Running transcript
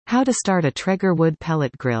How to start a Traeger wood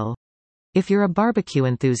pellet grill. If you're a barbecue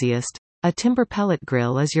enthusiast, a timber pellet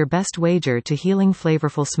grill is your best wager to healing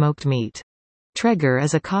flavorful smoked meat. Traeger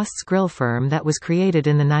is a costs grill firm that was created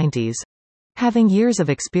in the 90s. Having years of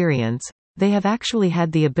experience, they have actually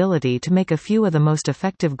had the ability to make a few of the most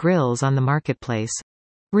effective grills on the marketplace.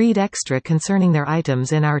 Read extra concerning their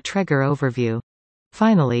items in our Traeger overview.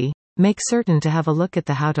 Finally, make certain to have a look at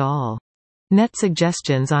the how to all net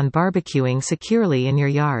suggestions on barbecuing securely in your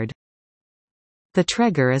yard. The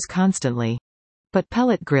Traeger is constantly but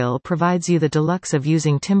pellet grill provides you the deluxe of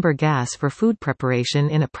using timber gas for food preparation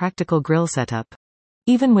in a practical grill setup.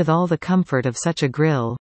 Even with all the comfort of such a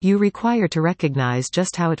grill, you require to recognize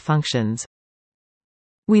just how it functions.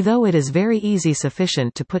 Though it is very easy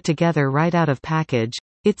sufficient to put together right out of package,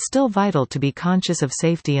 it's still vital to be conscious of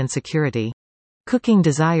safety and security. Cooking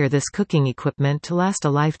desire this cooking equipment to last a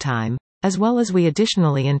lifetime, as well as we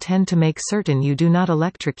additionally intend to make certain you do not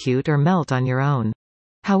electrocute or melt on your own.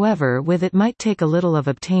 However, with it might take a little of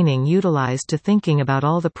obtaining utilized to thinking about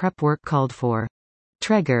all the prep work called for.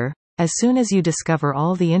 Traeger, as soon as you discover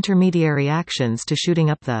all the intermediary actions to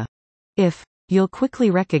shooting up the you'll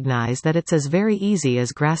quickly recognize that it's as very easy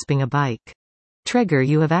as grasping a bike. Traeger,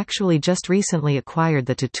 you have actually just recently acquired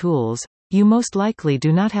the tools, you most likely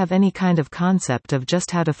do not have any kind of concept of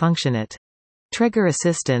just how to function it. Traeger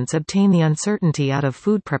assistants obtain the uncertainty out of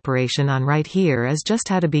food preparation on right here is just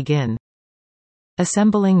how to begin.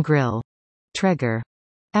 Assembling grill. Traeger.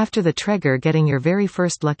 After the Traeger getting your very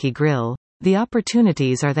first lucky grill, the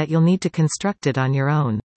opportunities are that you'll need to construct it on your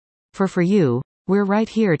own. For you, we're right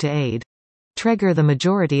here to aid. Traeger the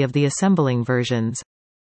majority of the assembling versions.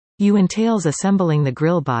 You entails assembling the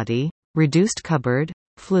grill body, reduced cupboard,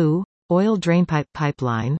 flue, oil drainpipe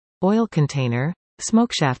pipeline, oil container,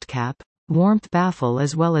 smokeshaft cap, warmth baffle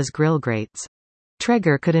as well as grill grates.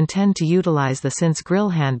 Traeger could intend to utilize the Since Grill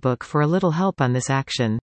Handbook for a little help on this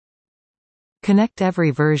action. Connect.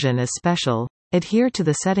 Every version is special. Adhere to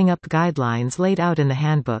the setting up guidelines laid out in the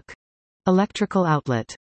handbook. Electrical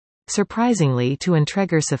outlet. Surprisingly to an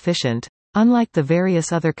Traeger sufficient, unlike the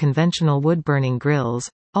various other conventional wood-burning grills,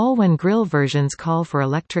 all-when grill versions call for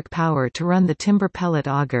electric power to run the timber pellet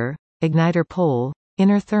auger, igniter pole,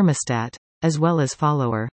 inner thermostat, as well as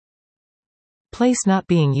follower. Place not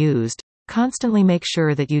being used. Constantly make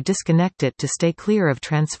sure that you disconnect it to stay clear of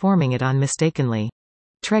transforming it on mistakenly.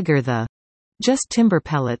 Traeger the just timber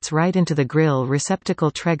pellets right into the grill receptacle.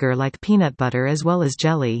 Traeger like peanut butter as well as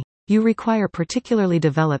jelly, you require particularly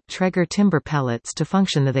developed Traeger timber pellets to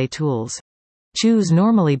function the they tools. Choose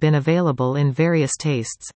normally been available in various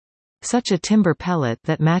tastes. Such a timber pellet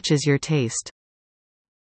that matches your taste.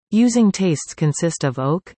 Using tastes consist of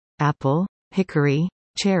oak, apple, hickory,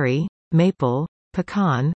 cherry, maple,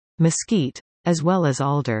 pecan, mesquite, as well as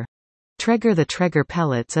alder. Traeger. The Traeger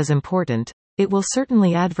pellets is important. It will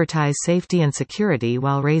certainly advertise safety and security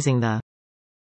while raising the